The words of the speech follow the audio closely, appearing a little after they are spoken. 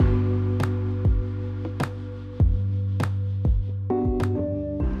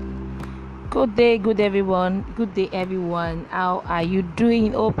Good day, good everyone. Good day, everyone. How are you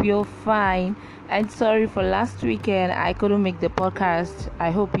doing? Hope you're fine. And sorry for last weekend, I couldn't make the podcast.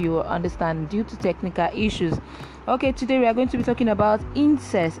 I hope you understand due to technical issues. Okay, today we are going to be talking about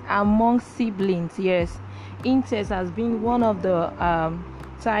incest among siblings. Yes, incest has been one of the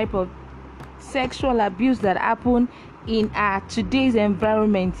type of sexual abuse that happen in our today's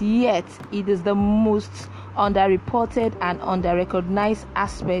environment, yet it is the most underreported and underrecognized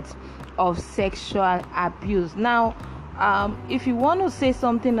aspect of sexual abuse. Now, if you want to say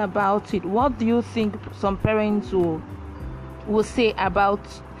something about it, what do you think some parents will say about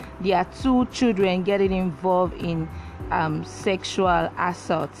their two children getting involved in sexual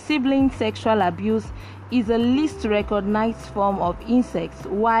assault? Sibling sexual abuse is a least recognized form of incest,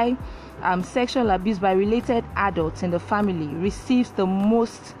 while sexual abuse by related adults in the family receives the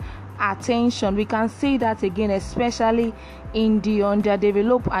most attention. We can say that again, especially in the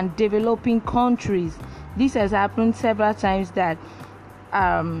underdeveloped and developing countries. This has happened several times that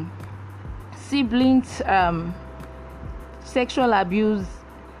siblings sexual abuse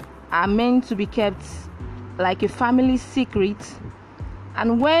are meant to be kept like a family secret,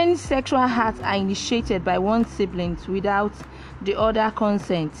 and when sexual acts are initiated by one sibling without the other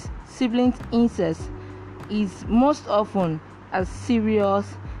consent, siblings incest is most often a serious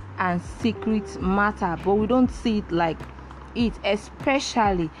and secret matter. But we don't see it like it,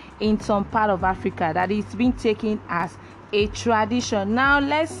 especially in some part of Africa, that it's been taken as a tradition. Now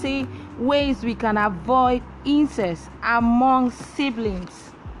let's see ways we can avoid incest among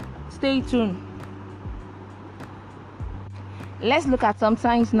siblings. Stay tuned. Let's look at some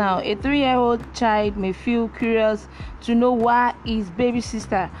signs now. A 3-year-old child may feel curious to know why his baby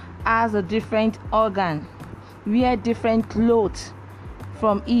sister has a different organ, wear different clothes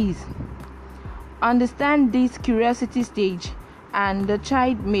from his. Understand this curiosity stage, and the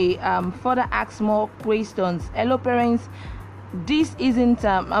child may further ask more questions. Hello parents, this isn't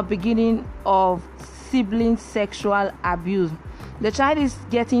a beginning of sibling sexual abuse. The child is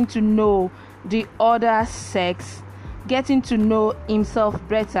getting to know the other sex, getting to know himself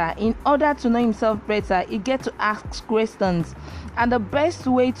better. In order to know himself better, he gets to ask questions, and the best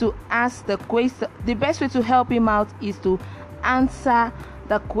way to help him out is to answer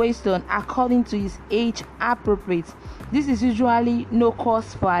the question according to his age appropriate. This is usually no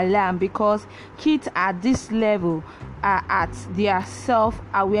cause for alarm, because kids at this level are at their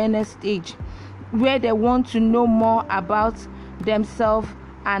self-awareness stage, where they want to know more about themselves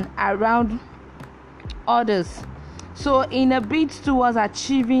and around others. So in a bid towards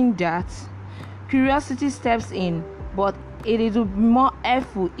achieving that, curiosity steps in, but it would be more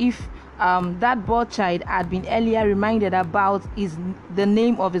helpful if that boy child had been earlier reminded about the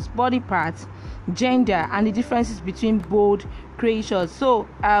name of his body parts, gender, and the differences between both creatures. So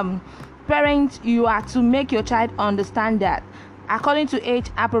parents, you are to make your child understand that according to age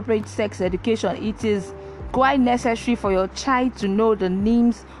appropriate sex education, it is quite necessary for your child to know the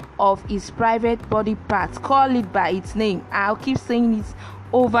names of his private body parts. Call it by its name. I'll keep saying it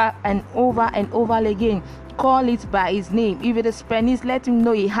over and over and over again. Call it by its name. If it is penis, let him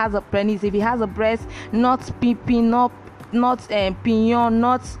know he has a penis. If he has a breast, not pipi, not pinion,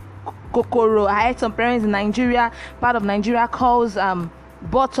 not kokoro. I heard some parents in Nigeria, part of Nigeria, calls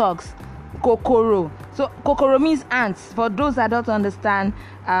buttocks kokoro. So kokoro means ants, for those that don't understand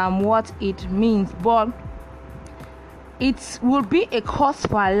what it means. But it will be a cause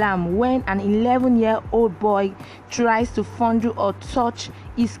for alarm when an 11-year-old boy tries to fondle or touch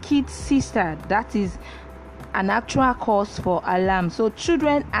his kid sister. That is an actual cause for alarm. So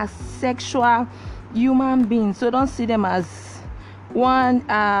children are sexual human beings, so don't see them as one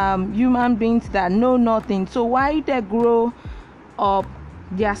human beings that know nothing. So while they grow up,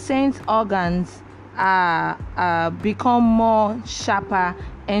 their sense organs become more sharper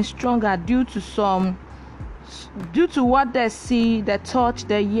and stronger due to what they see, they touch,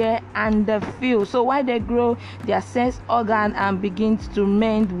 they hear, and they feel. So while they grow, their sense organ and begins to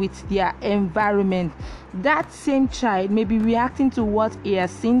mend with their environment. That same child may be reacting to what he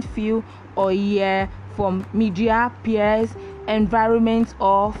has seen, feel, or hear from media, peers, environment,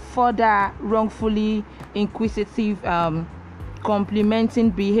 or further wrongfully inquisitive complementing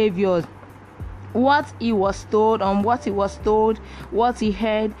behaviors. What he was told, what he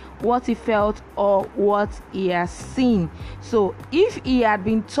heard, what he felt, or what he has seen. So if he had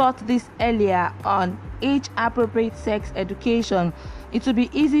been taught this earlier on age appropriate sex education, it would be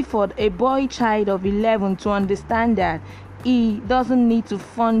easy for a boy child of 11 to understand that he doesn't need to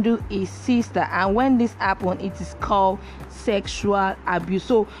fondle his sister, and when this happens, it is called sexual abuse.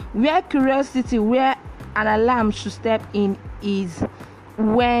 So where curiosity, where an alarm should step in is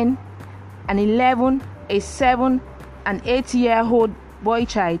when a 7, an 8-year-old boy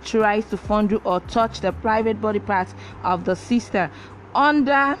child tries to fondle or touch the private body parts of the sister.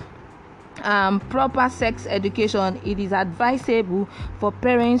 Under proper sex education, it is advisable for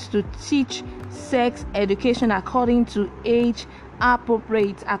parents to teach sex education according to age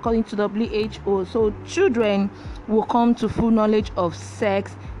appropriate, according to WHO, so children will come to full knowledge of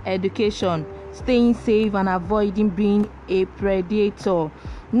sex education, staying safe and avoiding being a predator.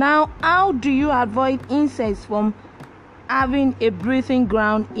 Now, how do you avoid incest from having a breathing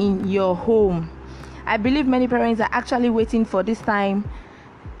ground in your home? I believe many parents are actually waiting for this time,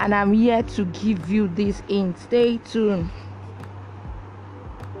 and I'm here to give you this hint. Stay tuned.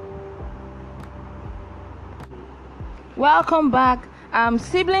 Welcome back.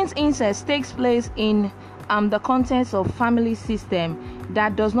 Siblings incest takes place in the context of family system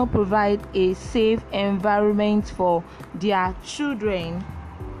that does not provide a safe environment for their children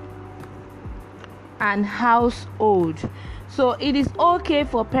and household. So it is okay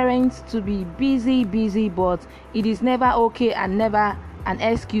for parents to be busy, but it is never okay and never an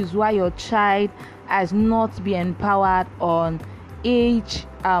excuse why your child has not been empowered on age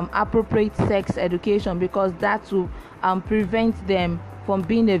appropriate sex education, because that will prevent them from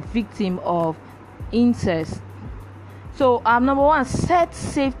being a victim of incest. So number one, set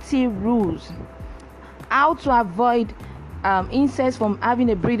safety rules. How to avoid incest from having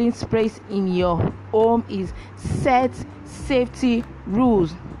a breathing space in your home is set safety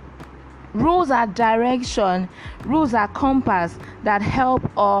rules. Rules are direction, rules are compass that help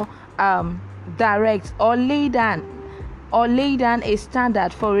or direct or lay down a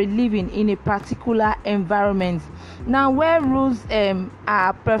standard for a living in a particular environment. Now, where rules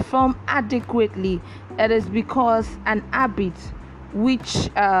are performed adequately, it is because an habit which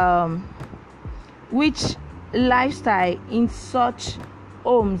lifestyle in such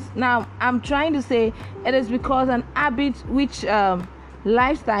homes. Now, I'm trying to say it is because an habit which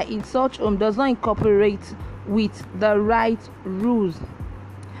lifestyle in such home does not incorporate with the right rules.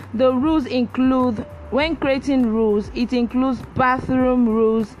 The rules include, when creating rules, it includes bathroom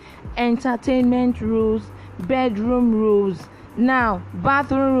rules, entertainment rules, bedroom rules. Now,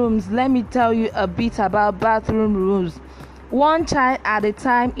 bathroom rules, let me tell you a bit about bathroom rules. One child at a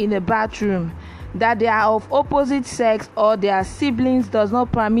time in a bathroom. That they are of opposite sex or their siblings does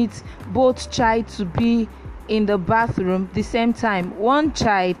not permit both child to be in the bathroom the same time. One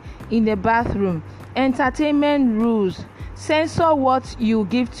child in the bathroom. Entertainment rules. Censor what you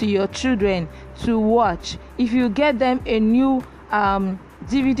give to your children to watch. If you get them a new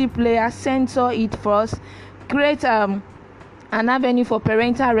DVD player, censor it first. Create an avenue for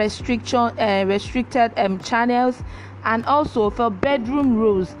parental restricted channels. And also for bedroom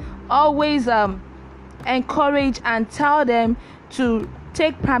rules, always encourage and tell them to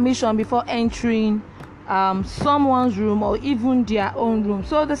take permission before entering someone's room or even their own room.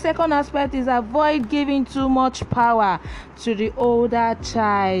 So the second aspect is avoid giving too much power to the older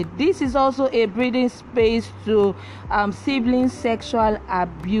child. This is also a breathing space to sibling sexual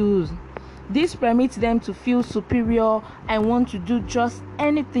abuse. This permits them to feel superior and want to do just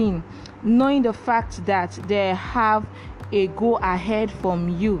anything, knowing the fact that they have a go ahead from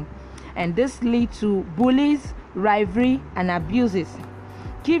you, and this leads to bullies, rivalry, and abuses.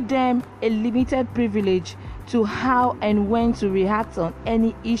 Give them a limited privilege to how and when to react on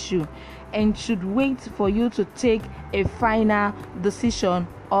any issue, and should wait for you to take a final decision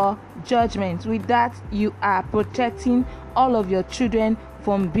or judgment. With that, you are protecting all of your children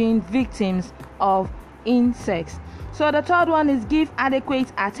from being victims of incest. So the third one is give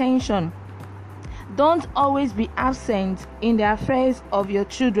adequate attention. Don't always be absent in the affairs of your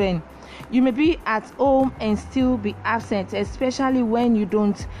children. You may be at home and still be absent, especially when you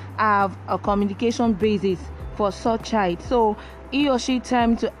don't have a communication basis for such child. So he or she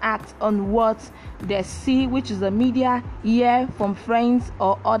time to act on what they see, which is the media, hear from friends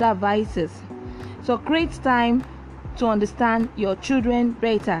or other vices. So create time to understand your children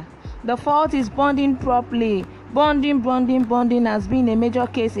better. The fourth is bonding properly. Bonding has been a major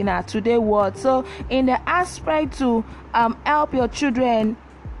case in our today world. So in the aspect to help your children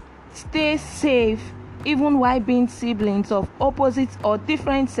stay safe even while being siblings of opposite or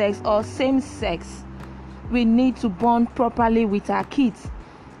different sex or same sex, we need to bond properly with our kids.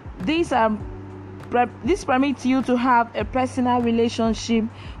 This permits you to have a personal relationship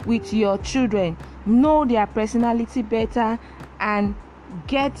with your children, know their personality better, and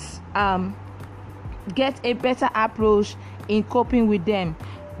get a better approach in coping with them.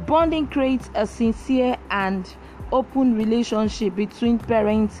 Bonding creates a sincere and open relationship between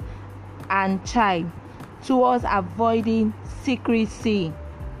parents and child towards avoiding secrecy.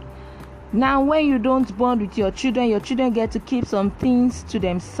 Now, when you don't bond with your children get to keep some things to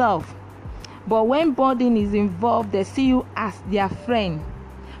themselves. But when bonding is involved, they see you as their friend.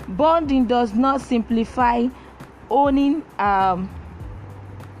 Bonding does not simplify owning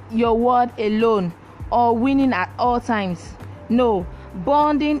your word alone or winning at all times. No,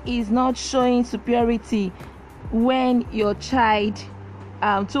 bonding is not showing superiority when your child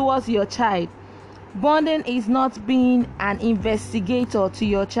towards your child. Bonding is not being an investigator to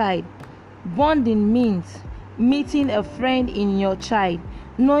your child. Bonding means meeting a friend in your child,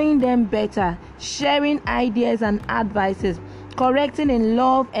 knowing them better, sharing ideas and advices, correcting in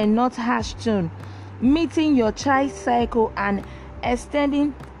love and not harsh tone, meeting your child's cycle and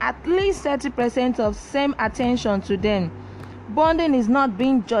extending at least 30% of same attention to them. Bonding is not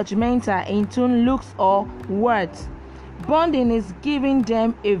being judgmental in tone, looks, or words. Bonding is giving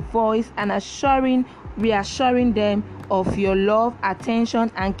them a voice and reassuring them of your love,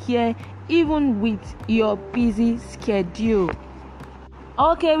 attention, and care, even with your busy schedule.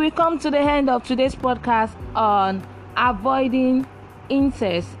 Okay, we come to the end of today's podcast on avoiding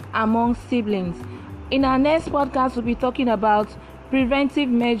incest among siblings. In our next podcast, we'll be talking about preventive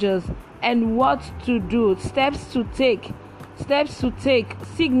measures and what to do, steps to take,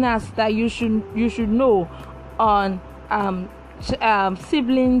 signals that you should know on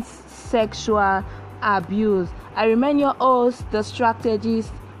siblings sexual abuse. I remain your host, the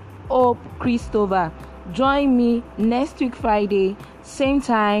strategist, Hope Christopher. Join me next week Friday, same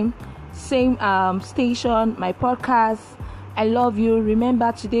time, same station, my podcast. I love you.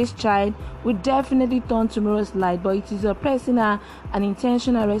 Remember, today's child will definitely turn tomorrow's light, but it is your personal and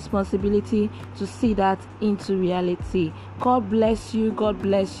intentional responsibility to see that into reality. God bless you. God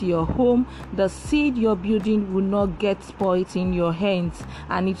bless your home. The seed you're building will not get spoiled in your hands,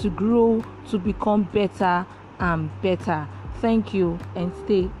 and it will grow to become better and better. Thank you and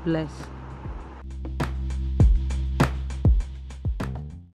stay blessed.